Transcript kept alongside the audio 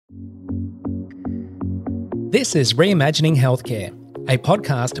This is Reimagining Healthcare, a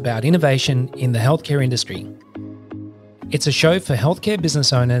podcast about innovation in the healthcare industry. It's a show for healthcare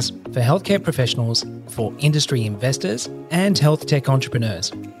business owners, for healthcare professionals, for industry investors, and health tech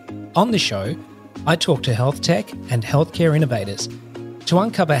entrepreneurs. On the show, I talk to health tech and healthcare innovators to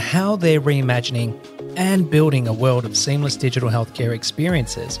uncover how they're reimagining and building a world of seamless digital healthcare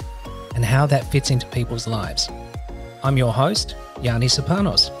experiences and how that fits into people's lives. I'm your host, Yanni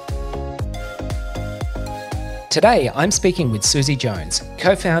Sopanos. Today, I'm speaking with Susie Jones,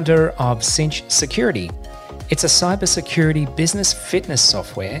 co-founder of Cinch Security. It's a cybersecurity business fitness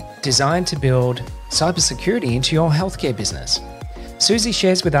software designed to build cybersecurity into your healthcare business. Susie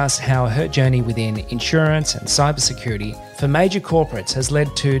shares with us how her journey within insurance and cybersecurity for major corporates has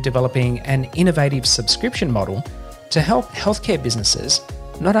led to developing an innovative subscription model to help healthcare businesses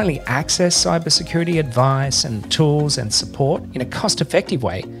not only access cybersecurity advice and tools and support in a cost-effective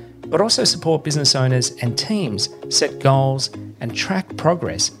way, but also support business owners and teams set goals and track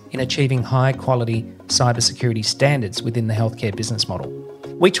progress in achieving high-quality cybersecurity standards within the healthcare business model.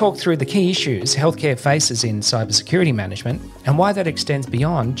 We talk through the key issues healthcare faces in cybersecurity management and why that extends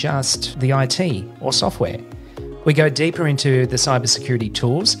beyond just the IT or software. We go deeper into the cybersecurity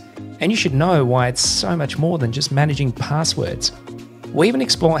tools, and you should know why it's so much more than just managing passwords. We even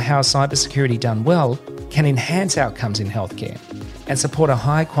explore how cybersecurity done well can enhance outcomes in healthcare and support a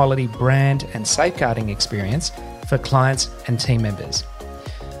high-quality brand and safeguarding experience for clients and team members.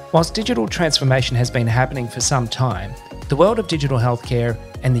 Whilst digital transformation has been happening for some time, the world of digital healthcare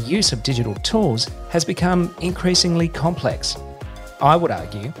and the use of digital tools has become increasingly complex. I would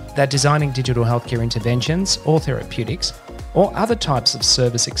argue that designing digital healthcare interventions or therapeutics or other types of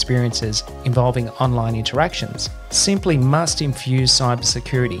service experiences involving online interactions simply must infuse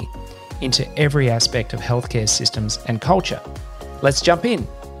cybersecurity into every aspect of healthcare systems and culture. Let's jump in.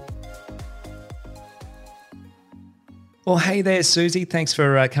 Well, hey there, Susie. Thanks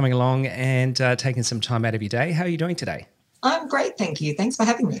for coming along and taking some time out of your day. How are you doing today? I'm great, thank you. Thanks for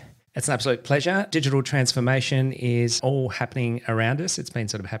having me. It's an absolute pleasure. Digital transformation is all happening around us. It's been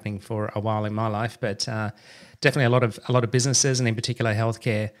sort of happening for a while in my life, but definitely a lot of businesses, and in particular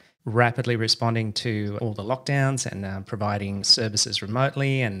healthcare, rapidly responding to all the lockdowns and providing services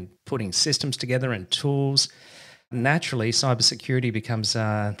remotely and putting systems together and tools. Naturally, cybersecurity becomes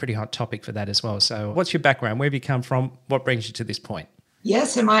a pretty hot topic for that as well. So what's your background? Where have you come from? What brings you to this point? Yeah,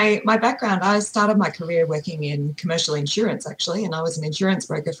 so my background, I started my career working in commercial insurance, actually, and I was an insurance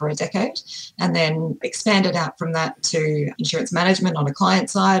broker for a decade and then expanded out from that to insurance management on a client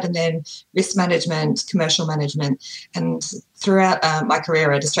side and then risk management, commercial management. And throughout my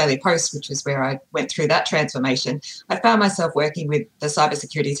career at Australia Post, which is where I went through that transformation, I found myself working with the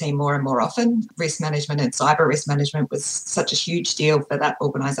cybersecurity team more and more often. Risk management and cyber risk management was such a huge deal for that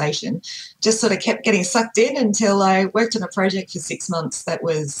organisation. Just sort of kept getting sucked in until I worked on a project for 6 months that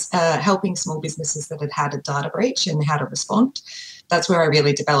was helping small businesses that had had a data breach and how to respond. That's where I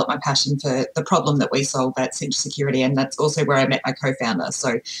really developed my passion for the problem that we solve at Cinch Security, and that's also where I met my co-founder.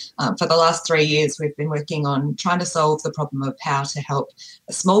 So for the last 3 years, we've been working on trying to solve the problem of how to help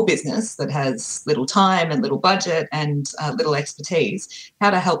a small business that has little time and little budget and little expertise, how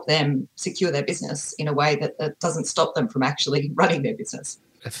to help them secure their business in a way that doesn't stop them from actually running their business.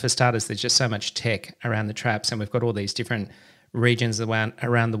 For starters, there's just so much tech around the traps, and we've got all these different regions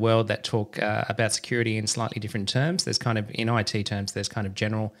around the world that talk about security in slightly different terms. There's kind of, in IT terms, there's kind of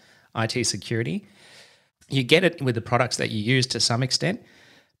general IT security. You get it with the products that you use to some extent,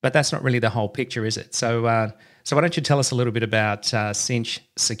 but that's not really the whole picture, is it? So why don't you tell us a little bit about Cinch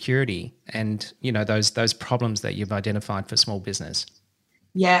Security and, you know, those problems that you've identified for small business?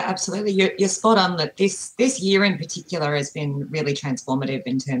 Yeah, absolutely. You're spot on that this year in particular has been really transformative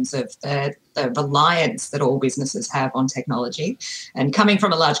in terms of the reliance that all businesses have on technology. And coming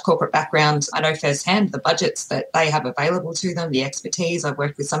from a large corporate background, I know firsthand the budgets that they have available to them, the expertise. I've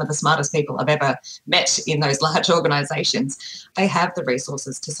worked with some of the smartest people I've ever met in those large organisations. They have the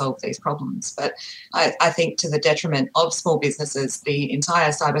resources to solve these problems. But I think to the detriment of small businesses, the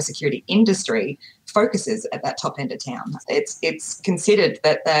entire cybersecurity industry focuses at that top end of town. It's considered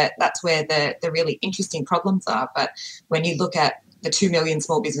that that's where the really interesting problems are. But when you look at the 2 million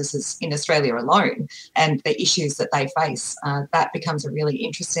small businesses in Australia alone and the issues that they face, that becomes a really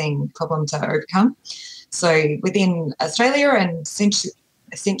interesting problem to overcome. So within Australia and Cinch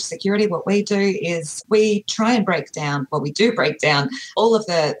Security, what we do is we try and break down all of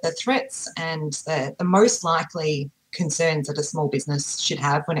the threats and the most likely concerns that a small business should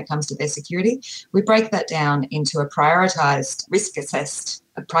have when it comes to their security. We break that down into a prioritised, risk-assessed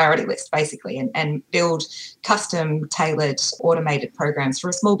a priority list basically, and build custom tailored automated programs for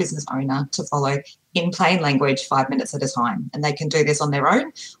a small business owner to follow in plain language 5 minutes at a time. And they can do this on their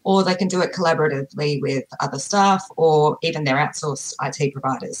own, or they can do it collaboratively with other staff or even their outsourced IT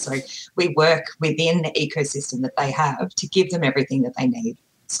providers. So we work within the ecosystem that they have to give them everything that they need.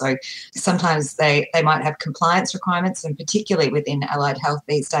 So sometimes they might have compliance requirements, and particularly within allied health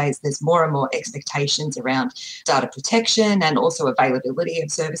these days, there's more and more expectations around data protection and also availability of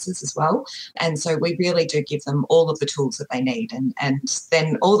services as well. And so we really do give them all of the tools that they need. And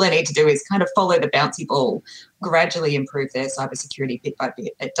then all they need to do is kind of follow the bouncy ball, gradually improve their cybersecurity bit by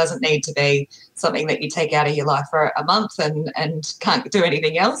bit. It doesn't need to be something that you take out of your life for a month and can't do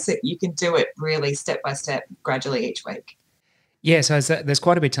anything else. You can do it really step by step, gradually each week. Yeah, so there's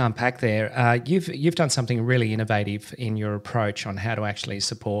quite a bit to unpack there. You've done something really innovative in your approach on how to actually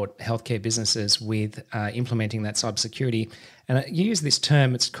support healthcare businesses with implementing that cybersecurity. And you use this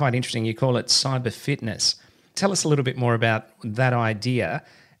term, it's quite interesting, you call it cyber fitness. Tell us a little bit more about that idea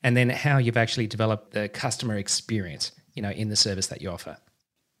and then how you've actually developed the customer experience, in the service that you offer.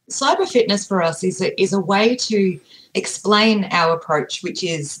 Cyber fitness for us is a way to explain our approach, which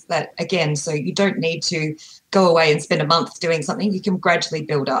is that, again, so you don't need to go away and spend a month doing something. You can gradually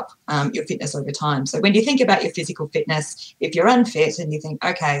build up your fitness over time. So when you think about your physical fitness, if you're unfit and you think,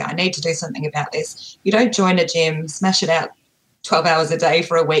 okay, I need to do something about this, you don't join a gym, smash it out 12 hours a day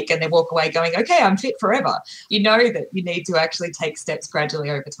for a week and then walk away going, okay, I'm fit forever. You know that you need to actually take steps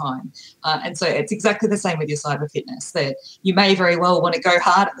gradually over time. And so it's exactly the same with your cyber fitness, that you may very well want to go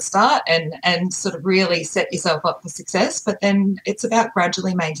hard at the start and sort of really set yourself up for success, but then it's about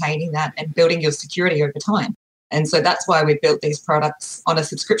gradually maintaining that and building your security over time. And so that's why we've built these products on a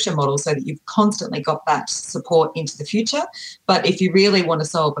subscription model, so that you've constantly got that support into the future. But if you really want to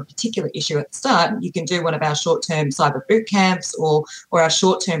solve a particular issue at the start, you can do one of our short-term cyber boot camps or our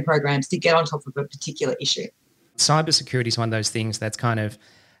short-term programs to get on top of a particular issue. Cybersecurity is one of those things that's kind of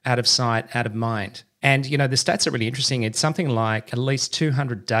out of sight, out of mind. And, the stats are really interesting. It's something like at least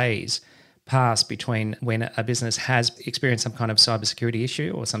 200 days pass between when a business has experienced some kind of cybersecurity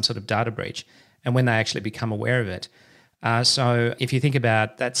issue or some sort of data breach and when they actually become aware of it. So if you think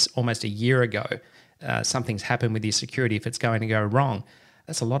about that's almost a year ago, something's happened with your security. If it's going to go wrong,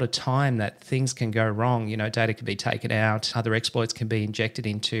 that's a lot of time that things can go wrong. Data can be taken out, other exploits can be injected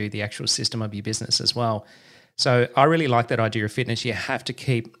into the actual system of your business as well. So I really like that idea of fitness. You have to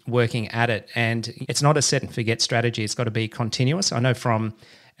keep working at it. And it's not a set and forget strategy. It's got to be continuous. I know from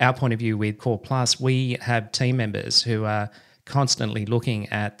our point of view with Core Plus, we have team members who are constantly looking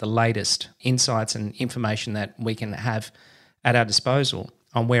at the latest insights and information that we can have at our disposal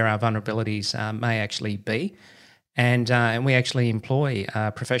on where our vulnerabilities may actually be. And we actually employ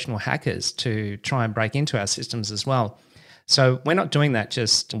professional hackers to try and break into our systems as well. So we're not doing that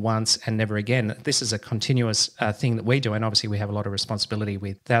just once and never again. This is a continuous thing that we do. And obviously we have a lot of responsibility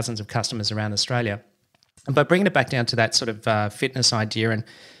with thousands of customers around Australia. But bringing it back down to that sort of fitness idea, and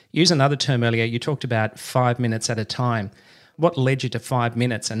use another term earlier, you talked about 5 minutes at a time. What led you to 5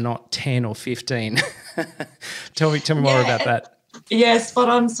 minutes and not 10 or 15? Tell me more about that. Yeah, spot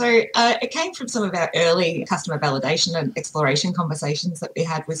on. So it came from some of our early customer validation and exploration conversations that we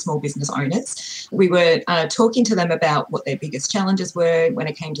had with small business owners. We were talking to them about what their biggest challenges were when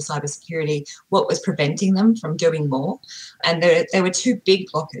it came to cybersecurity, what was preventing them from doing more. And there were two big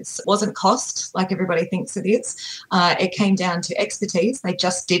blockers. It wasn't cost, like everybody thinks it is. It came down to expertise. They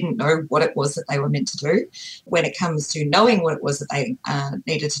just didn't know what it was that they were meant to do. When it comes to knowing what it was that they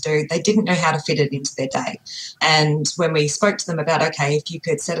needed to do, they didn't know how to fit it into their day. And when we spoke to them about, okay, if you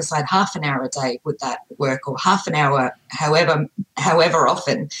could set aside half an hour a day, would that work? Or half an hour, however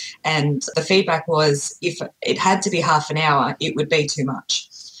often. And the feedback was, if it had to be half an hour, it would be too much.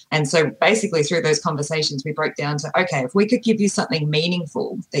 And so basically through those conversations, we broke down to, okay, if we could give you something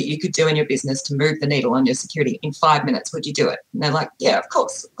meaningful that you could do in your business to move the needle on your security in 5 minutes, would you do it? And they're like, yeah, of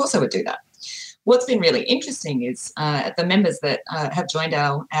course I would do that. What's been really interesting is the members that have joined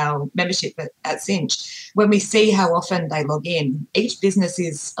our membership at Cinch, when we see how often they log in, each business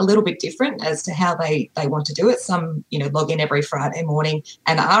is a little bit different as to how they want to do it. Some, log in every Friday morning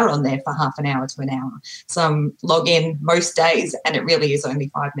and are on there for half an hour to an hour. Some log in most days and it really is only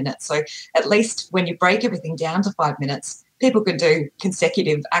 5 minutes. So at least when you break everything down to 5 minutes, people can do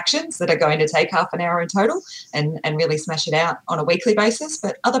consecutive actions that are going to take half an hour in total and really smash it out on a weekly basis.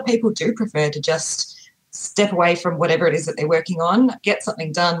 But other people do prefer to just step away from whatever it is that they're working on, get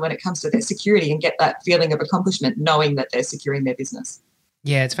something done when it comes to their security and get that feeling of accomplishment, knowing that they're securing their business.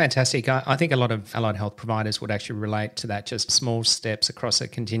 Yeah, it's fantastic. I think a lot of allied health providers would actually relate to that, just small steps across a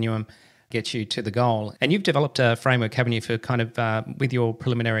continuum get you to the goal. And you've developed a framework, haven't you, for kind of with your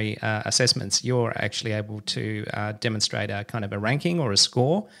preliminary assessments, you're actually able to demonstrate a kind of a ranking or a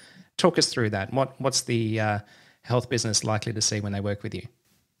score. Talk us through that. What's the health business likely to see when they work with you?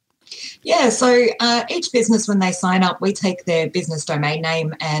 Yeah, so each business, when they sign up, we take their business domain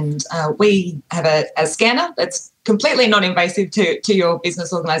name and we have a scanner that's completely non-invasive to your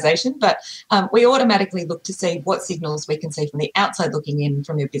business organisation, but we automatically look to see what signals we can see from the outside looking in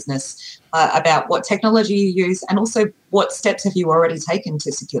from your business about what technology you use and also what steps have you already taken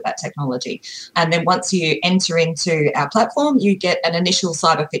to secure that technology. And then once you enter into our platform, you get an initial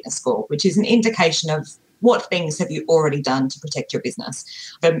cyber fitness score, which is an indication of what things have you already done to protect your business.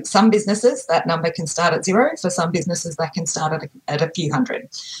 For some businesses, that number can start at 0. For some businesses, that can start at a few hundred.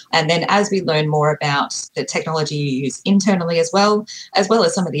 And then as we learn more about the technology you use internally as well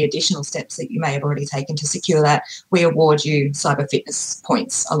as some of the additional steps that you may have already taken to secure that, we award you cyber fitness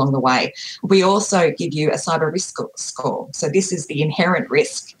points along the way. We also give you a cyber risk score. So this is the inherent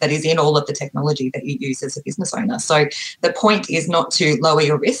risk that is in all of the technology that you use as a business owner. So the point is not to lower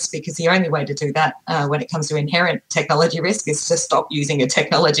your risk, because the only way to do that when it comes to inherent technology risk is to stop using a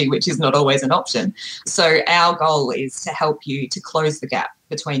technology, which is not always an option. So our goal is to help you to close the gap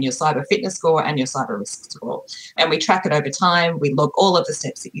between your cyber fitness score and your cyber risk score. And we track it over time. We log all of the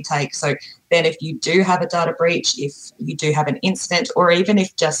steps that you take. So then if you do have a data breach, if you do have an incident, or even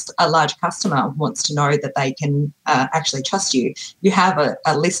if just a large customer wants to know that they can actually trust you, you have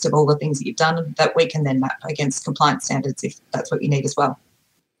a list of all the things that you've done that we can then map against compliance standards if that's what you need as well.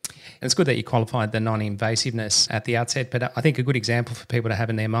 And it's good that you qualified the non-invasiveness at the outset, but I think a good example for people to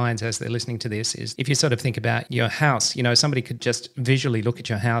have in their minds as they're listening to this is if you sort of think about your house, somebody could just visually look at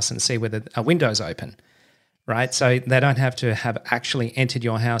your house and see whether a window's open, right? So they don't have to have actually entered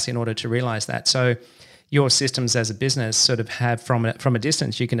your house in order to realize that. So your systems as a business sort of have from a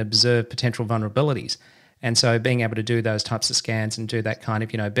distance, you can observe potential vulnerabilities. And so being able to do those types of scans and do that kind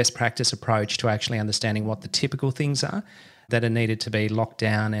of, best practice approach to actually understanding what the typical things are that are needed to be locked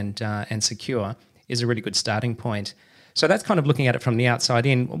down and secure is a really good starting point. So that's kind of looking at it from the outside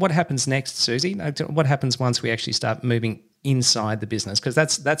in. What happens next, Susie? What happens once we actually start moving inside the business? Because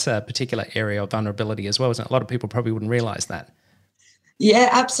that's a particular area of vulnerability as well, isn't it? A lot of people probably wouldn't realise that. Yeah,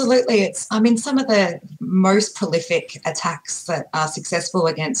 absolutely. Some of the most prolific attacks that are successful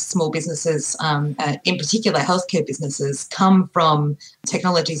against small businesses, in particular healthcare businesses, come from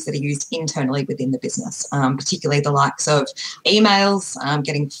technologies that are used internally within the business, particularly the likes of emails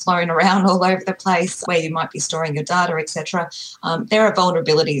getting flown around all over the place, where you might be storing your data, etc. There are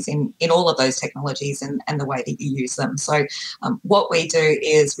vulnerabilities in all of those technologies and the way that you use them. So what we do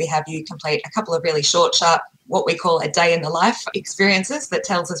is we have you complete a couple of really short, sharp, what we call a day in the life experiences that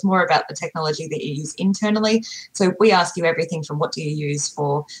tells us more about the technology that you use internally. So we ask you everything from what do you use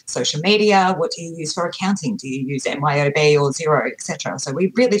for social media, what do you use for accounting, do you use MYOB or Xero, etc. So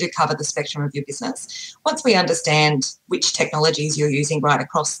we really do cover the spectrum of your business. Once we understand which technologies you're using right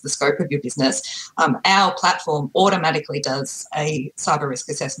across the scope of your business, our platform automatically does a cyber risk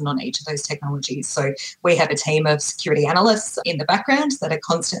assessment on each of those technologies. So we have a team of security analysts in the background that are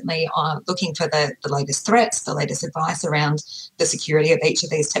constantly looking for the latest threats, the latest advice around the security of each of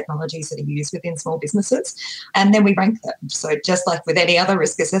these technologies that are used within small businesses. And then we rank them. So just like with any other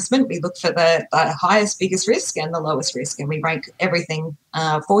risk assessment, we look for the highest, biggest risk and the lowest risk, and we rank everything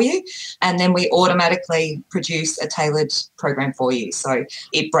for you. And then we automatically produce a tailored program for you. So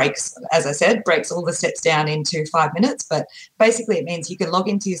it breaks, as I said, breaks all the steps down into 5 minutes. But basically it means you can log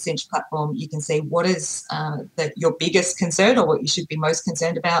into your Cinch platform. You can see what is your biggest concern or what you should be most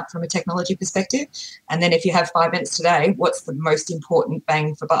concerned about from a technology perspective. And then if you have 5 minutes today, what's the most important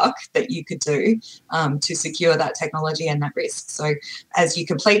bang for buck that you could do to secure that technology and that risk? So as you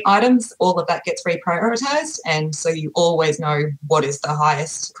complete items, all of that gets reprioritized. And so you always know what is the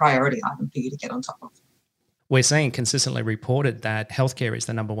highest priority item for you to get on top of. We're seeing consistently reported that healthcare is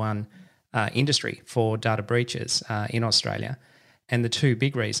the number one industry for data breaches in Australia. And the two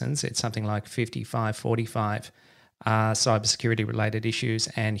big reasons, it's something like 55-45 cybersecurity related issues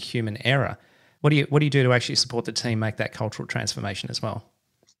and human error. What do you do to actually support the team make that cultural transformation as well?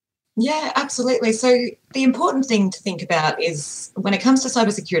 Yeah, absolutely. So the important thing to think about is when it comes to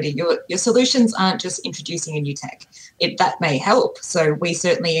cybersecurity, your solutions aren't just introducing a new tech. That may help. So we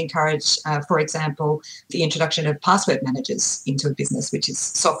certainly encourage, for example, the introduction of password managers into a business, which is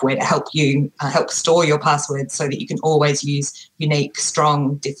software to help you help store your passwords so that you can always use unique,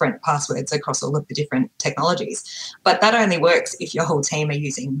 strong, different passwords across all of the different technologies. But that only works if your whole team are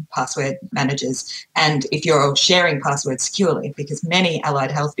using password managers and if you're sharing passwords securely, because many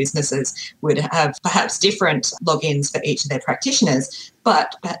allied health businesses would have perhaps different logins for each of their practitioners,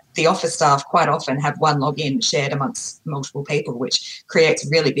 but the office staff quite often have one login shared amongst multiple people, which creates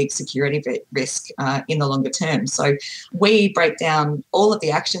really big security risk in the longer term. So we break down all of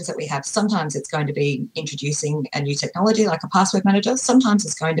the actions that we have. Sometimes it's going to be introducing a new technology like a password manager. Sometimes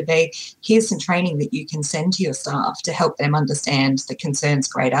it's going to be, here's some training that you can send to your staff to help them understand the concerns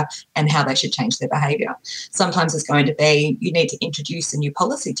greater and how they should change their behaviour. Sometimes it's going to be, you need to introduce a new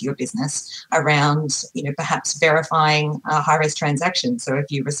policy to your business around, perhaps verifying high-risk transactions. So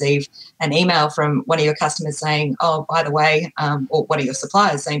if you receive an email from one of your customers saying, oh, by the way, or one of your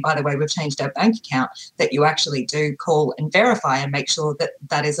suppliers saying, by the way, we've changed our bank account, that you actually do call and verify and make sure that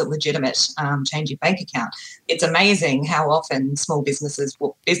that is a legitimate change in bank account. It's amazing how often small businesses,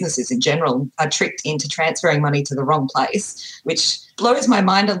 well, businesses in general, are tricked into transferring money to the wrong place, which blows my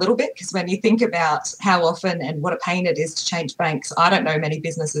mind a little bit, because when you think about how often and what a pain it is to change banks, I don't know many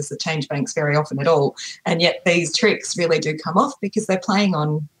businesses that change banks very often at all. And yet these tricks really do come off because they're playing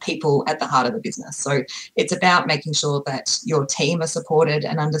on people at the heart of the business. So it's about making sure that your team are supported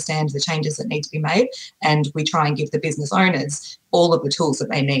and understand the changes that need to be made. And we try and give the business owners all of the tools that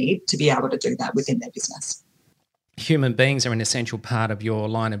they need to be able to do that within their business. Human beings are an essential part of your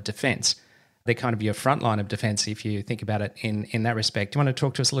line of defence. They're kind of your front line of defence if you think about it in that respect. Do you want to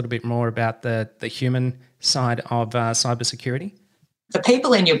talk to us a little bit more about the human side of cybersecurity? The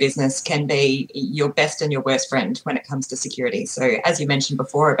people in your business can be your best and your worst friend when it comes to security. So as you mentioned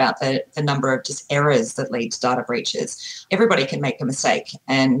before about the number of just errors that lead to data breaches, everybody can make a mistake.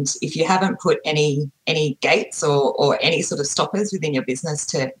 And if you haven't put any gates or any sort of stoppers within your business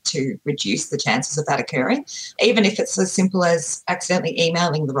to reduce the chances of that occurring, even if it's as simple as accidentally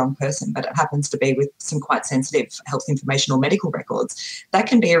emailing the wrong person, but it happens to be with some quite sensitive health information or medical records, that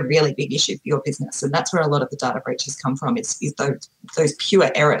can be a really big issue for your business. And that's where a lot of the data breaches come from, is those pure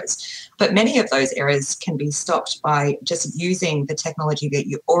errors. But many of those errors can be stopped by just using the technology that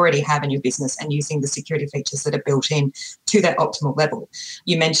you already have in your business and using the security features that are built in to that optimal level.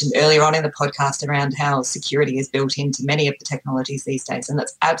 You mentioned earlier on in the podcast around how security is built into many of the technologies these days, and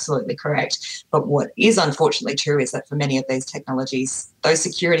that's absolutely correct. But what is unfortunately true is that for many of these technologies, those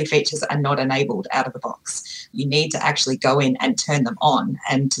security features are not enabled out of the box. You need to actually go in and turn them on.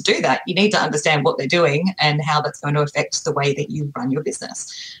 And to do that, you need to understand what they're doing and how that's going to affect the way that you run your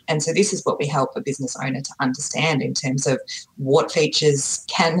business. And so this is what we help a business owner to understand in terms of what features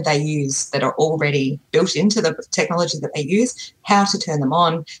can they use that are already built into the technology that they use, how to turn them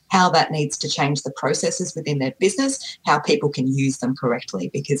on, how that needs to change the processes within their business, how people can use them correctly.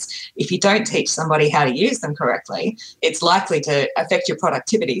 Because if you don't teach somebody how to use them correctly, it's likely to affect your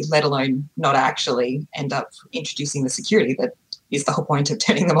productivity, let alone not actually end up introducing the security that is the whole point of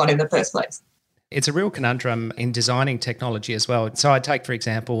turning them on in the first place. It's a real conundrum in designing technology as well. So I take, for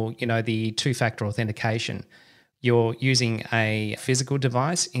example, the two-factor authentication. You're using a physical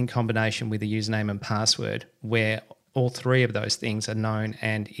device in combination with a username and password where all three of those things are known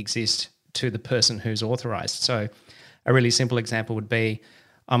and exist to the person who's authorized. So a really simple example would be,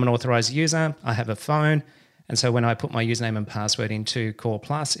 I'm an authorized user, I have a phone, and so when I put my username and password into Core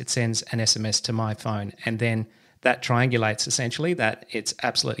Plus, it sends an SMS to my phone, and then that triangulates essentially that it's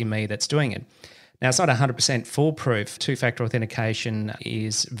absolutely me that's doing it. Now, it's not 100% foolproof. Two-factor authentication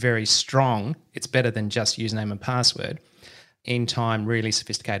is very strong. It's better than just username and password. In time, really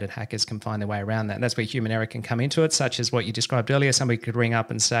sophisticated hackers can find their way around that. And that's where human error can come into it, such as what you described earlier. Somebody could ring up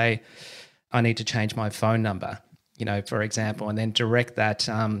and say, I need to change my phone number, for example, and then direct that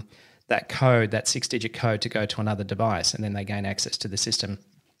code, that 6-digit code, to go to another device, and then they gain access to the system.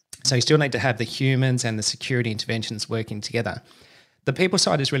 So you still need to have the humans and the security interventions working together. The people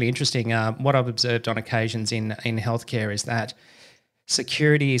side is really interesting. What I've observed on occasions in healthcare is that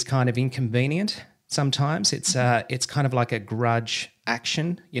security is kind of inconvenient. Sometimes it's kind of like a grudge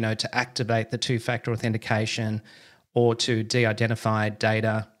action, to activate the two-factor authentication or to de-identify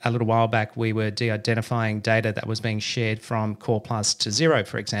data. A little while back, we were de-identifying data that was being shared from Core Plus to Xero,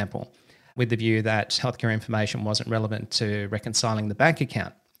 for example, with the view that healthcare information wasn't relevant to reconciling the bank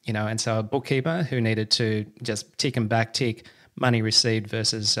account. And so a bookkeeper who needed to just tick and backtick money received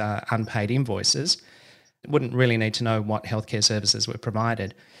versus unpaid invoices wouldn't really need to know what healthcare services were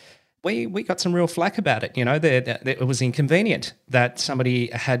provided. We got some real flack about it. It was inconvenient that somebody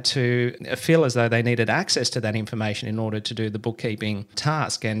had to feel as though they needed access to that information in order to do the bookkeeping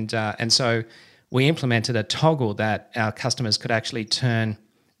task. And so we implemented a toggle that our customers could actually turn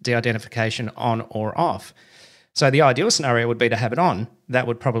de-identification on or off. So the ideal scenario would be to have it on. That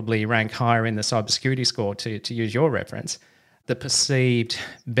would probably rank higher in the cybersecurity score, to use your reference. The perceived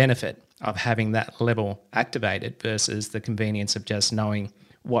benefit of having that level activated versus the convenience of just knowing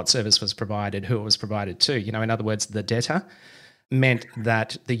what service was provided, who it was provided to. In other words, the debtor. meant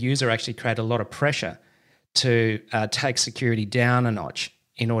that the user actually created a lot of pressure to take security down a notch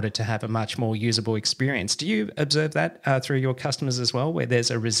in order to have a much more usable experience. Do you observe that through your customers as well, where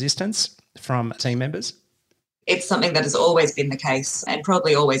there's a resistance from team members? It's something that has always been the case and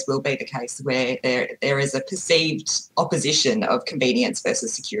probably always will be the case, where there is a perceived opposition of convenience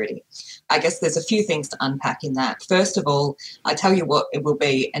versus security. I guess there's a few things to unpack in that. First of all, I tell you what, it will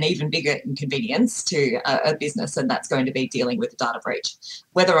be an even bigger inconvenience to a business, and that's going to be dealing with a data breach.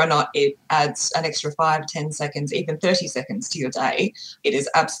 Whether or not it adds an extra 5, 10 seconds, even 30 seconds to your day, it is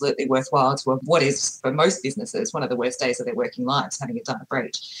absolutely worthwhile to what is, for most businesses, one of the worst days of their working lives, having a data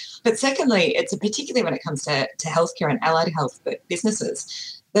breach. But secondly, it's particularly when it comes to healthcare and allied health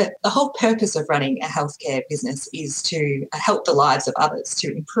businesses, the whole purpose of running a healthcare business is to help the lives of others,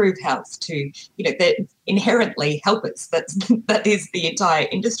 to improve health, they're inherently helpers. That is the entire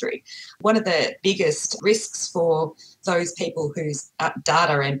industry. One of the biggest risks for those people whose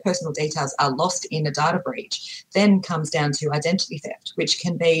data and personal details are lost in a data breach then comes down to identity theft, which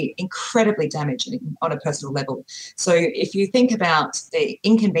can be incredibly damaging on a personal level. So if you think about the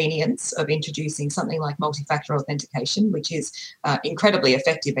inconvenience of introducing something like multi-factor authentication, which is incredibly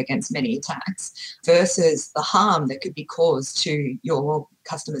effective against many attacks, versus the harm that could be caused to your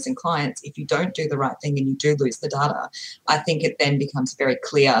customers and clients if you don't do the right thing and you do lose the data, I think it then becomes a very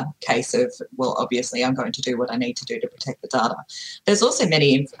clear case of, well, obviously I'm going to do what I need to do to protect the data. There's also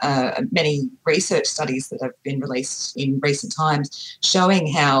many research studies that have been released in recent times showing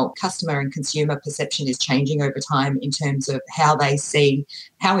how customer and consumer perception is changing over time in terms of how they see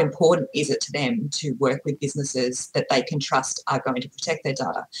how important is it to them to work with businesses that they can trust are going to protect their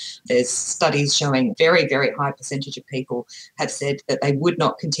data. There's studies showing very, very high percentage of people have said that they would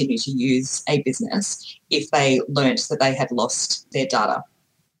not continue to use a business if they learnt that they had lost their data.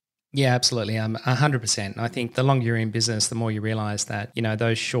 Yeah, absolutely. 100%. I think the longer you're in business, the more you realize that,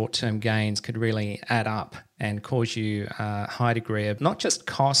 those short-term gains could really add up and cause you a high degree of not just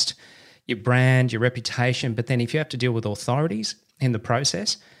cost, your brand, your reputation, but then if you have to deal with authorities in the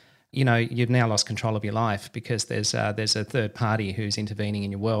process, you've now lost control of your life because there's a third party who's intervening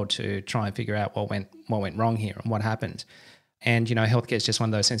in your world to try and figure out what went wrong here and what happened. And, healthcare is just one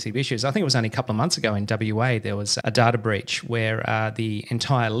of those sensitive issues. I think it was only a couple of months ago in WA, there was a data breach where the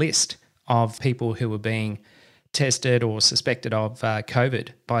entire list of people who were being tested or suspected of COVID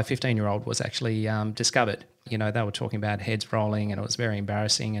by a 15-year-old was actually discovered. They were talking about heads rolling and it was very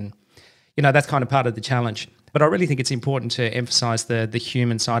embarrassing. And, that's kind of part of the challenge. But I really think it's important to emphasize the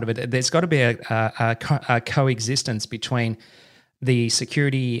human side of it. There's got to be a coexistence between the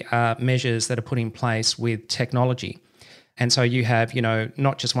security measures that are put in place with technology. And so you have,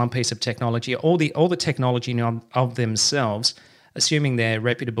 not just one piece of technology, all the technology of themselves, assuming they're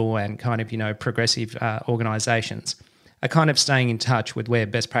reputable and kind of, progressive organizations, are kind of staying in touch with where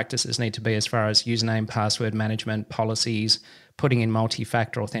best practices need to be as far as username, password management, policies, putting in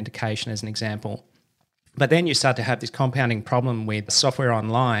multi-factor authentication as an example. But then you start to have this compounding problem with software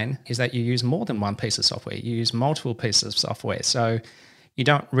online is that you use more than one piece of software. You use multiple pieces of software. So you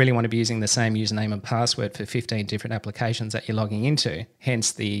don't really want to be using the same username and password for 15 different applications that you're logging into,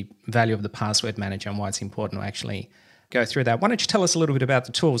 hence the value of the password manager and why it's important to actually go through that. Why don't you tell us a little bit about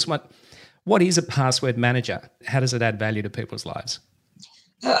the tools? What is a password manager? How does it add value to people's lives?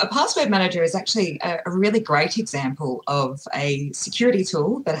 A password manager is actually a really great example of a security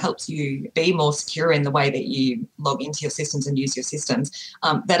tool that helps you be more secure in the way that you log into your systems and use your systems,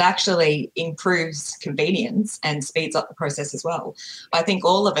 that actually improves convenience and speeds up the process as well. I think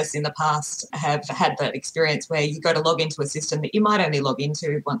all of us in the past have had that experience where you go to log into a system that you might only log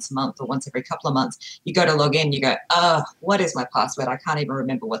into once a month or once every couple of months. You go to log in, you go, what is my password? I can't even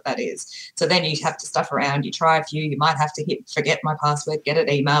remember what that is. So then you have to stuff around, you try a few, you might have to hit forget my password, get it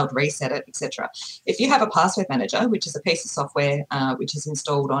emailed, reset it, etc. If you have a password manager, which is a piece of software which is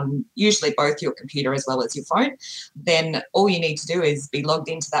installed on usually both your computer as well as your phone, then all you need to do is be logged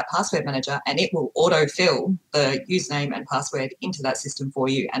into that password manager and it will autofill the username and password into that system for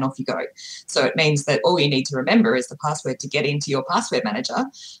you and off you go. So it means that all you need to remember is the password to get into your password manager,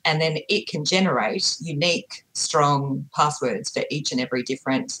 and then it can generate unique, strong passwords for each and every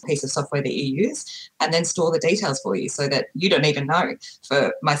different piece of software that you use, and then store the details for you so that you don't even know. For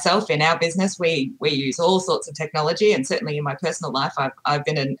myself, in our business, we use all sorts of technology, and certainly in my personal life, I've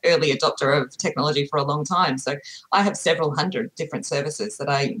been an early adopter of technology for a long time. So I have several hundred different services that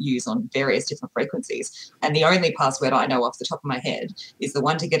I use on various different frequencies. And the only password I know off the top of my head is the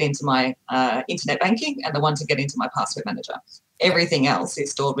one to get into my internet banking and the one to get into my password manager. Everything else is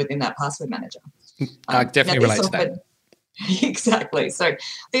stored within that password manager. I definitely relate to that. Exactly. So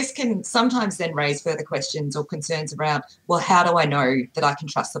this can sometimes then raise further questions or concerns around, well, how do I know that I can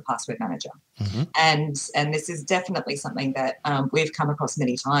trust the password manager? Mm-hmm. And this is definitely something that we've come across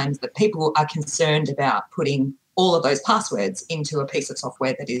many times, that people are concerned about putting all of those passwords into a piece of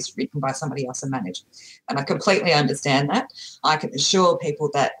software that is written by somebody else and managed. And I completely understand that. I can assure people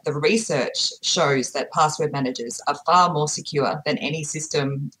that the research shows that password managers are far more secure than any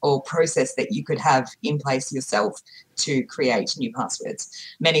system or process that you could have in place yourself to create new passwords.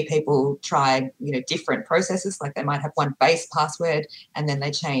 Many people try, different processes, like they might have one base password and then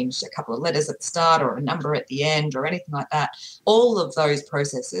they change a couple of letters at the start or a number at the end or anything like that. All of those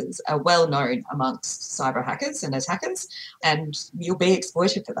processes are well known amongst cyber hackers and attackers, and you'll be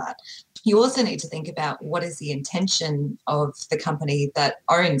exploited for that. You also need to think about what is the intention of the company that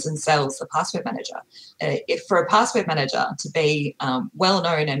owns and sells the password manager. If for a password manager to be well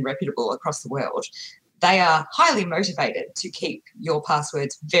known and reputable across the world, they are highly motivated to keep your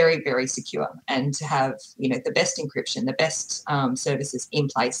passwords very, very secure and to have, the best encryption, the best services in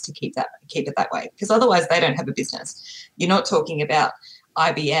place to keep it that way. Because otherwise, they don't have a business. You're not talking about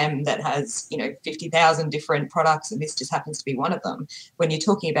IBM that has, 50,000 different products, and this just happens to be one of them. When you're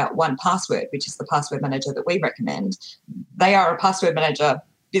talking about 1Password, which is the password manager that we recommend, they are a password manager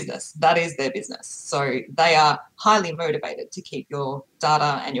business. That is their business. So they are highly motivated to keep your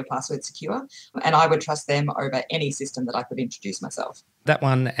data and your password secure. And I would trust them over any system that I could introduce myself. That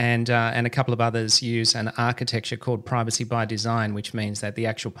one and a couple of others use an architecture called privacy by design, which means that the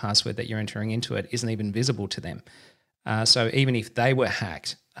actual password that you're entering into it isn't even visible to them. So even if they were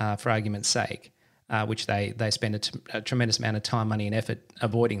hacked, for argument's sake, which they spend a tremendous amount of time, money and effort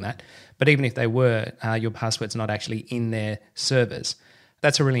avoiding that, but even if they were, your password's not actually in their servers.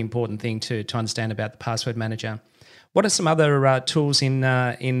 That's a really important thing to understand about the password manager. What are some other tools in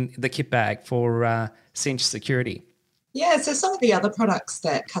the kit bag for Cinch Security? Yeah, so some of the other products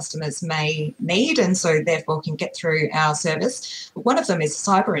that customers may need and so therefore can get through our service, one of them is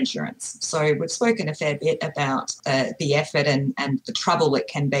cyber insurance. So we've spoken a fair bit about the effort and the trouble it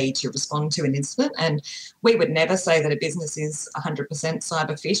can be to respond to an incident. And we would never say that a business is 100%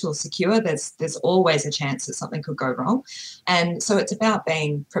 cyber fit or secure. There's always a chance that something could go wrong. And so it's about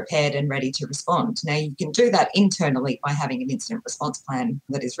being prepared and ready to respond. Now, you can do that internally by having an incident response plan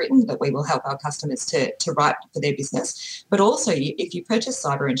that is written that we will help our customers to write for their business. But also, if you purchase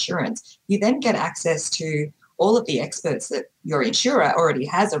cyber insurance, you then get access to all of the experts that your insurer already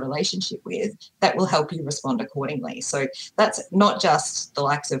has a relationship with that will help you respond accordingly. So that's not just the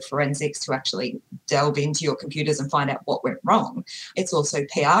likes of forensics to actually delve into your computers and find out what went wrong. It's also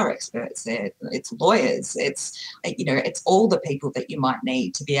PR experts, it's lawyers, it's all the people that you might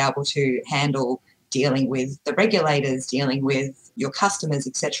need to be able to handle dealing with the regulators, dealing with your customers,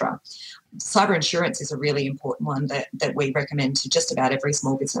 etc. Cyber insurance is a really important one that we recommend to just about every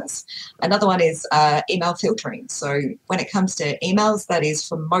small business. Another one is email filtering. So when it comes to emails, that is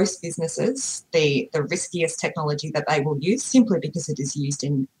for most businesses the riskiest technology that they will use, simply because it is used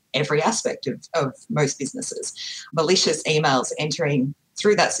in every aspect of most businesses. Malicious emails entering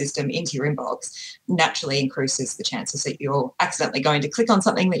through that system into your inbox naturally increases the chances that you're accidentally going to click on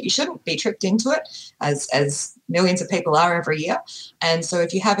something that you shouldn't, be tricked into it, as millions of people are every year. And so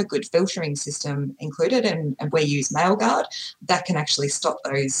if you have a good filtering system included, and we use MailGuard, that can actually stop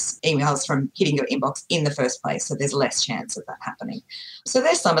those emails from hitting your inbox in the first place. So there's less chance of that happening. So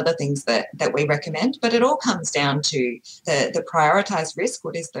there's some of the things that we recommend, but it all comes down to the prioritized risk.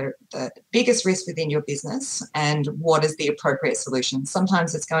 What is the biggest risk within your business, and what is the appropriate solution?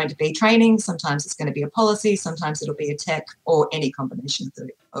 Sometimes it's going to be training, sometimes it's going to be a policy, sometimes it'll be a tech, or any combination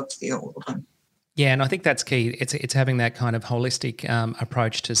of all of them. Yeah, and I think that's key. It's having that kind of holistic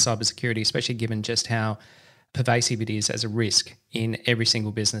approach to cybersecurity, especially given just how pervasive it is as a risk in every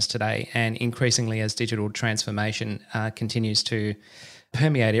single business today, and increasingly as digital transformation continues to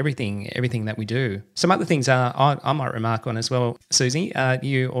permeate everything that we do. Some other things I might remark on as well, Susie.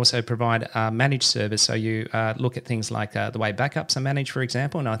 You also provide a managed service, so you look at things like the way backups are managed, for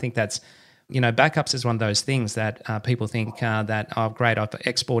example, and I think that's backups is one of those things that people think that, oh, great, I've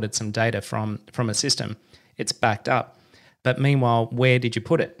exported some data from a system, it's backed up. But meanwhile, where did you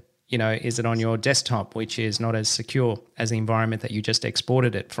put it? Is it on your desktop, which is not as secure as the environment that you just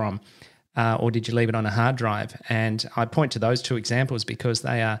exported it from? Or did you leave it on a hard drive? And I point to those two examples because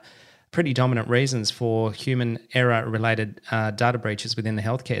they are pretty dominant reasons for human error-related data breaches within the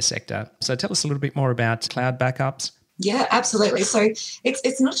healthcare sector. So tell us a little bit more about cloud backups. Yeah, absolutely. So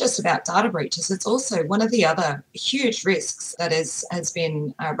it's not just about data breaches. It's also one of the other huge risks that has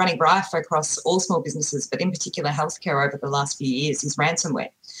been running rife across all small businesses, but in particular healthcare over the last few years, is ransomware.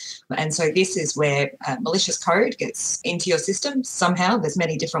 And so this is where malicious code gets into your system somehow. There's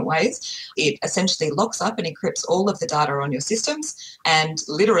many different ways. It essentially locks up and encrypts all of the data on your systems and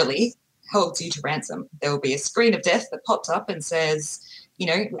literally holds you to ransom. There will be a screen of death that pops up and says,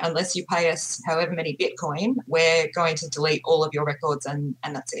 unless you pay us however many Bitcoin, we're going to delete all of your records and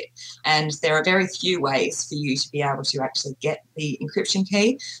that's it. And there are very few ways for you to be able to actually get the encryption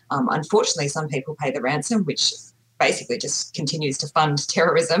key. Unfortunately, some people pay the ransom, which basically just continues to fund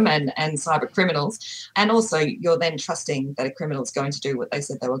terrorism and cyber criminals. And also you're then trusting that a criminal is going to do what they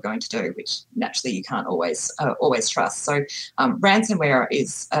said they were going to do, which naturally you can't always trust. So ransomware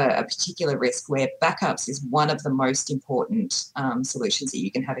is a particular risk where backups is one of the most important solutions that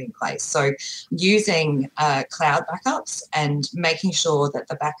you can have in place. So using cloud backups and making sure that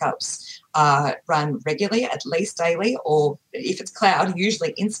the backups run regularly, at least daily, or if it's cloud,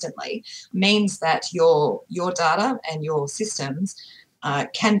 usually instantly, means that your data and your systems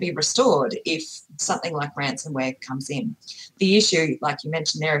can be restored if something like ransomware comes in. The issue, like you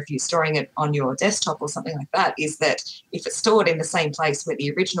mentioned there, if you're storing it on your desktop or something like that, is that if it's stored in the same place where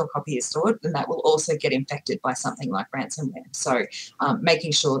the original copy is stored, then that will also get infected by something like ransomware. So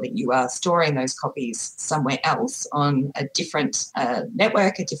making sure that you are storing those copies somewhere else on a different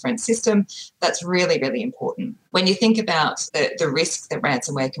network, a different system, that's really, really important. When you think about the risk that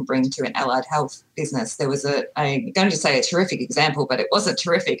ransomware can bring to an allied health business, there was I'm going to say a terrific example, but it wasn't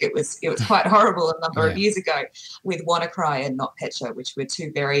terrific. It was quite horrible a number of years ago with WannaCry and NotPetya, which were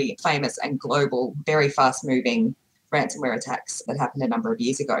two very famous and global, very fast-moving ransomware attacks that happened a number of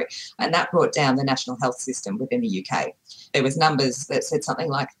years ago. And that brought down the national health system within the UK. There was numbers that said something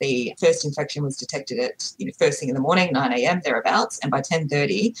like the first infection was detected at first thing in the morning, 9 a.m, thereabouts, and by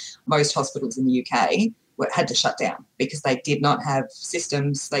 10:30, most hospitals in the UK had to shut down because they did not have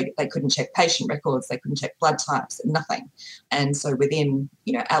systems. They couldn't check patient records, they couldn't check blood types, nothing. And so within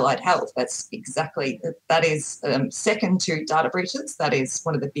allied health, that is second to data breaches. That is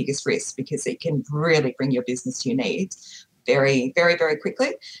one of the biggest risks because it can really bring your business to your knees very, very, very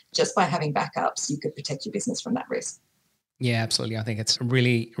quickly. Just by having backups, you could protect your business from that risk. Yeah, absolutely. I think it's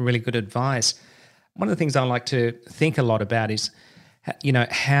really, really good advice. One of the things I like to think a lot about is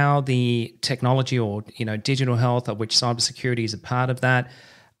how the technology or, digital health, of which cybersecurity is a part of that.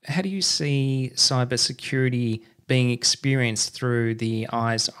 How do you see cybersecurity being experienced through the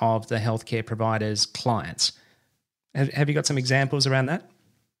eyes of the healthcare providers' clients? Have you got some examples around that?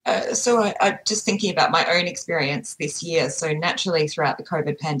 So I just thinking about my own experience this year. So naturally throughout the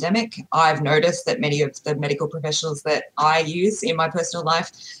COVID pandemic, I've noticed that many of the medical professionals that I use in my personal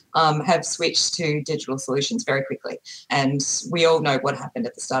life have switched to digital solutions very quickly. And we all know what happened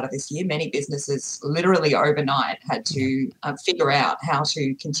at the start of this year. Many businesses literally overnight had to figure out how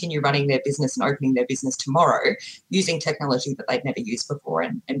to continue running their business and opening their business tomorrow using technology that they'd never used before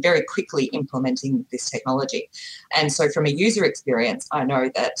and very quickly implementing this technology. And so from a user experience, I know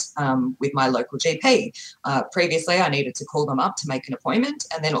that with my local GP, previously I needed to call them up to make an appointment,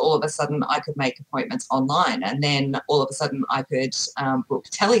 and then all of a sudden I could make appointments online, and then all of a sudden I could book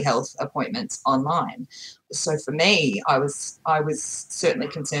telehealth appointments online. So for me, I was certainly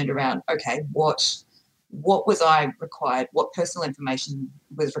concerned around, okay, what was I required? What personal information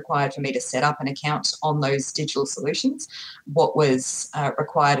was required for me to set up an account on those digital solutions? What was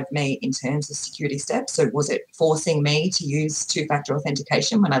required of me in terms of security steps? So was it forcing me to use two-factor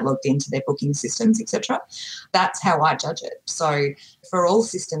authentication when I logged into their booking systems, etc.? That's how I judge it. So for all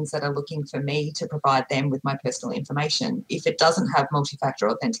systems that are looking for me to provide them with my personal information, if it doesn't have multi-factor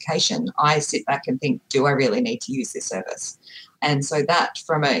authentication, I sit back and think, do I really need to use this service? And so that,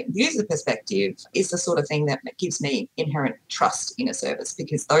 from a user perspective, is the sort of thing that gives me inherent trust in a service,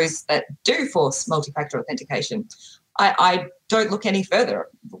 because those that do force multi-factor authentication, I don't look any further,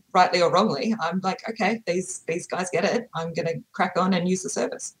 rightly or wrongly. I'm like, okay, these guys get it. I'm going to crack on and use the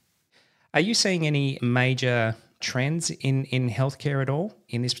service. Are you seeing any major trends in healthcare at all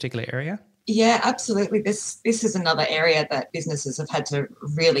in this particular area? Yeah, absolutely. This is another area that businesses have had to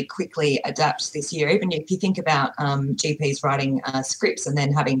really quickly adapt this year. Even if you think about GPs writing scripts and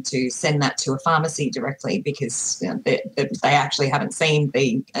then having to send that to a pharmacy directly because they actually haven't seen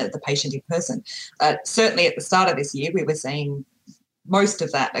the patient in person. Certainly at the start of this year, we were seeing most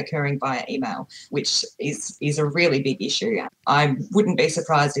of that occurring via email, which is a really big issue. I wouldn't be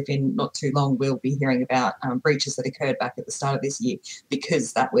surprised if in not too long we'll be hearing about breaches that occurred back at the start of this year,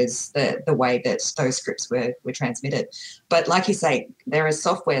 because that was the way that those scripts were transmitted. But like you say, there is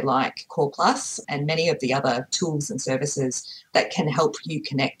software like Core Plus and many of the other tools and services that can help you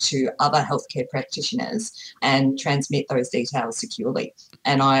connect to other healthcare practitioners and transmit those details securely.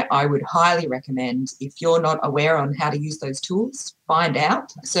 And I would highly recommend, if you're not aware on how to use those tools, find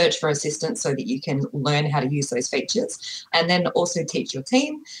out, search for assistance so that you can learn how to use those features, and then also teach your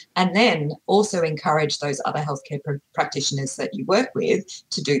team, and then also encourage those other healthcare practitioners that you work with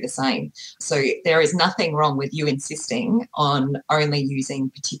to do the same. So there is nothing wrong with you insisting on only using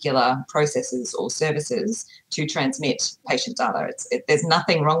particular processes or services to transmit patient data. There's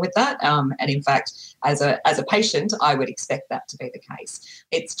nothing wrong with that. And in fact, as a patient, I would expect that to be the case.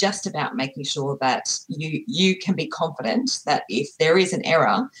 It's just about making sure that you can be confident that if there is an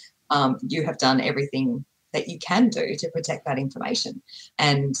error, you have done everything that you can do to protect that information.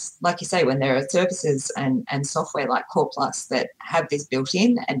 And like you say, when there are services and software like Core Plus that have this built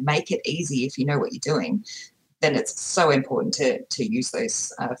in and make it easy if you know what you're doing, then it's so important to use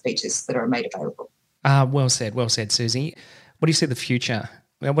those features that are made available. Well said, Susie. What do you see the future?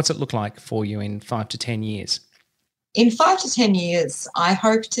 What's it look like for you in 5 to 10 years? In 5 to 10 years, I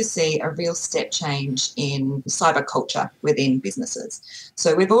hope to see a real step change in cyber culture within businesses.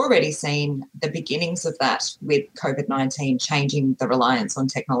 So we've already seen the beginnings of that with COVID-19 changing the reliance on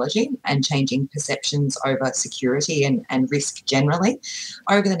technology and changing perceptions over security and risk generally.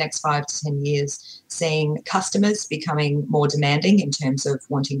 Over the next 5 to 10 years, seeing customers becoming more demanding in terms of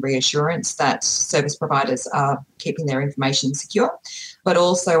wanting reassurance that service providers are keeping their information secure. But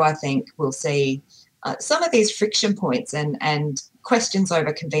also, I think we'll see some of these friction points and questions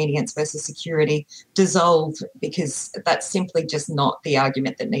over convenience versus security dissolve, because that's simply just not the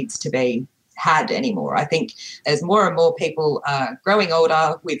argument that needs to be had anymore. I think as more and more people are growing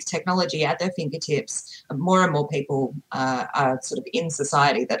older with technology at their fingertips, more and more people are sort of in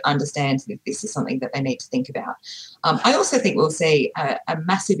society that understand that this is something that they need to think about. I also think we'll see a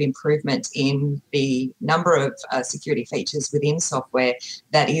massive improvement in the number of security features within software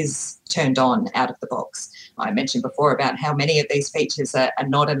that is turned on out of the box. I mentioned before about how many of these features are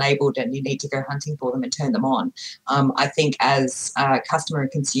not enabled and you need to go hunting for them and turn them on. I think as customer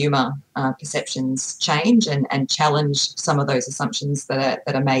and consumer perceptions change and challenge some of those assumptions that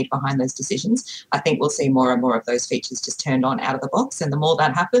are made behind those decisions, I think we'll see more and more of those features just turned on out of the box. And the more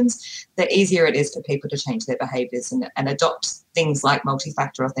that happens, the easier it is for people to change their behaviours and adopt things like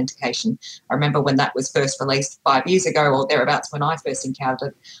multi-factor authentication. I remember when that was first released 5 years ago or thereabouts, when I first encountered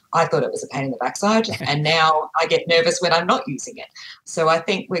it, I thought it was a pain in the backside, and now I get nervous when I'm not using it. So I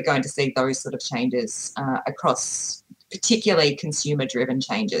think we're going to see those sort of changes across, particularly consumer-driven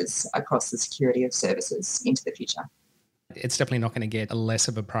changes across the security of services into the future. It's definitely not going to get less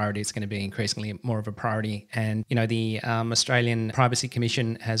of a priority. It's going to be increasingly more of a priority. And, you know, the Australian Privacy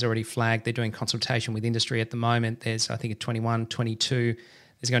Commission has already flagged they're doing consultation with industry at the moment. There's, I think, 21, 22.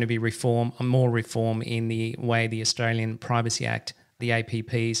 There's going to be more reform in the way the Australian Privacy Act, the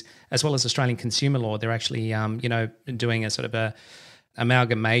APPs, as well as Australian consumer law. They're actually, doing a sort of a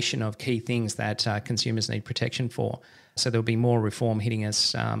amalgamation of key things that consumers need protection for. So there'll be more reform hitting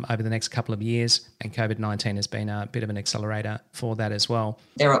us over the next couple of years, and COVID-19 has been a bit of an accelerator for that as well.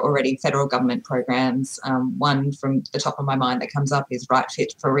 There are already federal government programs. One from the top of my mind that comes up is Right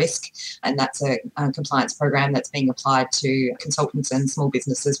Fit for Risk, and that's a compliance program that's being applied to consultants and small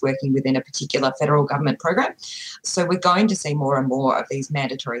businesses working within a particular federal government program. So we're going to see more and more of these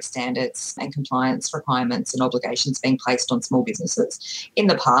mandatory standards and compliance requirements and obligations being placed on small businesses. In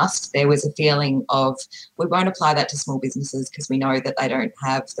the past, there was a feeling of we won't apply that to small businesses because we know that they don't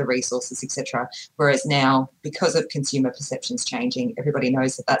have the resources, etc. Whereas now, because of consumer perceptions changing, everybody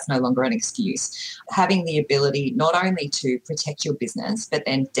knows that that's no longer an excuse. Having the ability not only to protect your business, but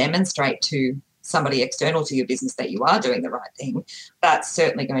then demonstrate to somebody external to your business that you are doing the right thing, that's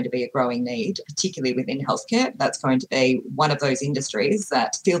certainly going to be a growing need, particularly within healthcare. That's going to be one of those industries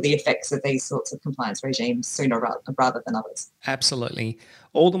that feel the effects of these sorts of compliance regimes sooner rather than others. Absolutely.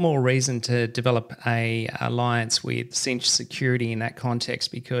 All the more reason to develop a alliance with Cinch Security in that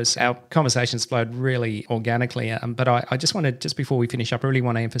context, because our conversations flowed really organically. But I just wanted, just before we finish up, I really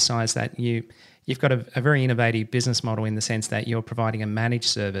want to emphasise that you've got a very innovative business model in the sense that you're providing a managed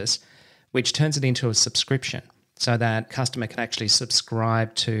service which turns it into a subscription so that customer can actually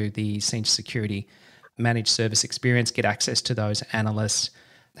subscribe to the Cinch Security managed service experience, get access to those analysts,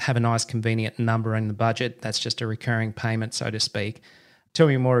 have a nice convenient number in the budget. That's just a recurring payment, so to speak. Tell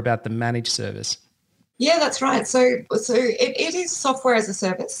me more about the managed service. Yeah, that's right. So it is software as a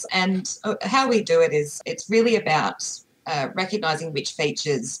service, and how we do it is it's really about recognizing which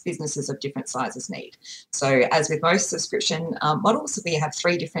features businesses of different sizes need. So as with most subscription models, we have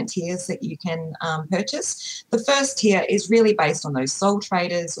 3 different tiers that you can purchase. The first tier is really based on those sole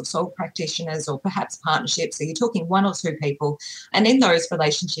traders or sole practitioners or perhaps partnerships. So you're talking 1 or 2 people. And in those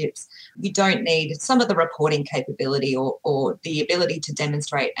relationships, you don't need some of the reporting capability or the ability to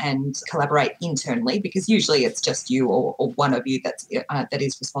demonstrate and collaborate internally, because usually it's just you or one of you that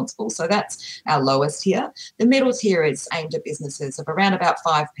is responsible. So that's our lowest tier. The middle tier is aimed at businesses of around about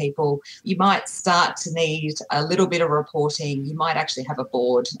 5 people. You might start to need a little bit of reporting. You might actually have a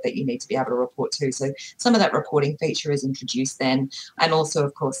board that you need to be able to report to. So some of that reporting feature is introduced then. And also,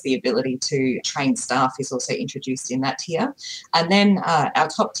 of course, the ability to train staff is also introduced in that tier. And then our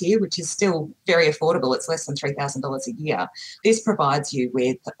top tier, which is still very affordable, it's less than $3,000 a year. This provides you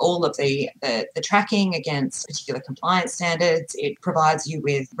with all of the tracking against particular compliance standards. It provides you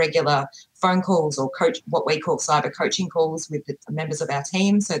with regular phone calls or what we call cyber coaching calls with the members of our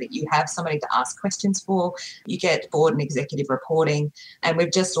team, so that you have somebody to ask questions for. You get board and executive reporting, and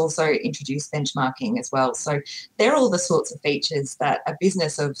we've just also introduced benchmarking as well. So they're all the sorts of features that a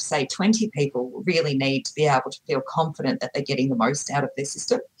business of, say, 20 people really need to be able to feel confident that they're getting the most out of their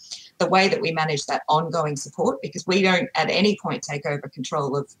system. The way that we manage that ongoing support, because we don't at any point take over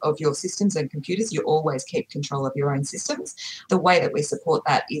control of your systems and computers, you always keep control of your own systems. The way that we support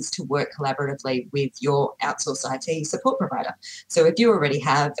that is to work collaboratively with your outsourced IT support provider. So if you already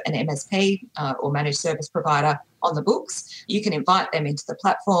have an MSP or managed service provider on the books, you can invite them into the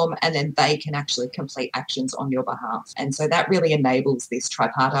platform, and then they can actually complete actions on your behalf. And so that really enables this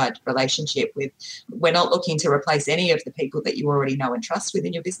tripartite relationship with, we're not looking to replace any of the people that you already know and trust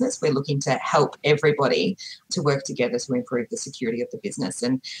within your business. We're looking to help everybody to work together to improve the security of the business.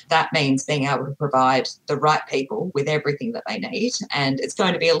 And that means being able to provide the right people with everything that they need. And it's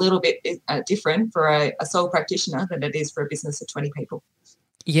going to be a little bit different for a sole practitioner than it is for a business of 20 people.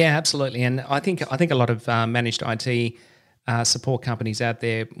 Yeah, absolutely. And I think a lot of managed IT support companies out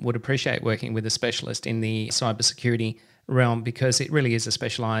there would appreciate working with a specialist in the cybersecurity realm, because it really is a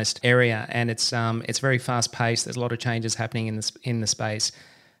specialized area, and it's very fast paced. There's a lot of changes happening in the space.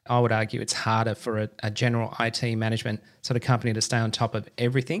 I would argue it's harder for a general IT management sort of company to stay on top of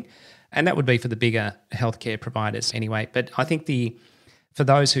everything, and that would be for the bigger healthcare providers anyway. But I think for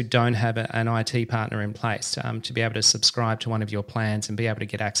those who don't have an IT partner in place, to be able to subscribe to one of your plans and be able to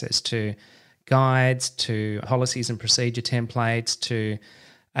get access to guides, to policies and procedure templates, to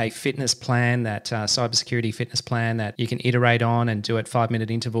a fitness plan, that cybersecurity fitness plan that you can iterate on and do at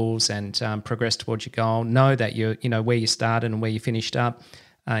 5-minute intervals and progress towards your goal. Know that you know where you started and where you finished up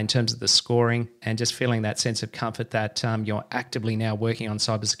in terms of the scoring, and just feeling that sense of comfort that you're actively now working on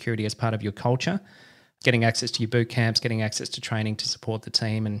cybersecurity as part of your culture. Getting access to your boot camps, getting access to training to support the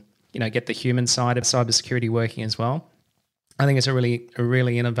team, and get the human side of cybersecurity working as well. I think it's a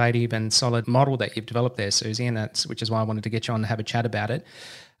really innovative and solid model that you've developed there, Susie, and which is why I wanted to get you on and have a chat about it,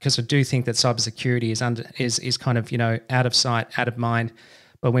 because I do think that cybersecurity is kind of out of sight, out of mind.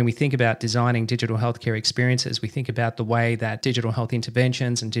 But when we think about designing digital healthcare experiences, we think about the way that digital health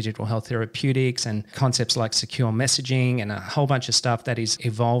interventions and digital health therapeutics and concepts like secure messaging and a whole bunch of stuff that is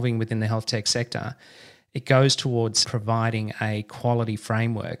evolving within the health tech sector. It goes towards providing a quality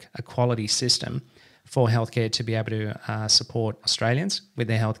framework, a quality system for healthcare to be able to support Australians with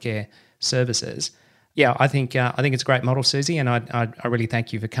their healthcare services. Yeah, I think it's a great model, Susie, and I really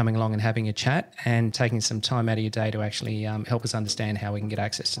thank you for coming along and having a chat and taking some time out of your day to actually help us understand how we can get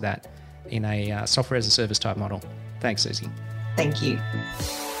access to that in a software as a service type model. Thanks, Susie. Thank you.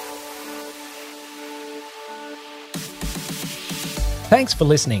 Thanks for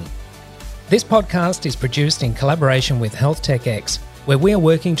listening. This podcast is produced in collaboration with Health Tech X, where we are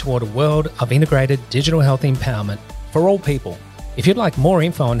working toward a world of integrated digital health empowerment for all people. If you'd like more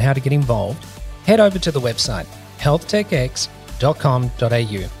info on how to get involved, head over to the website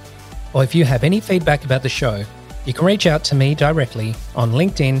healthtechx.com.au. Or if you have any feedback about the show, you can reach out to me directly on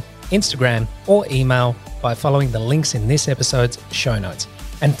LinkedIn, Instagram, or email by following the links in this episode's show notes.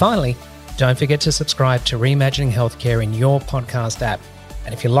 And finally, don't forget to subscribe to Reimagining Healthcare in your podcast app.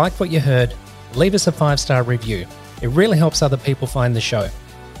 And if you like what you heard, leave us a 5-star review. It really helps other people find the show.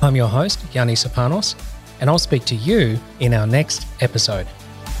 I'm your host, Yanni Sopanos, and I'll speak to you in our next episode.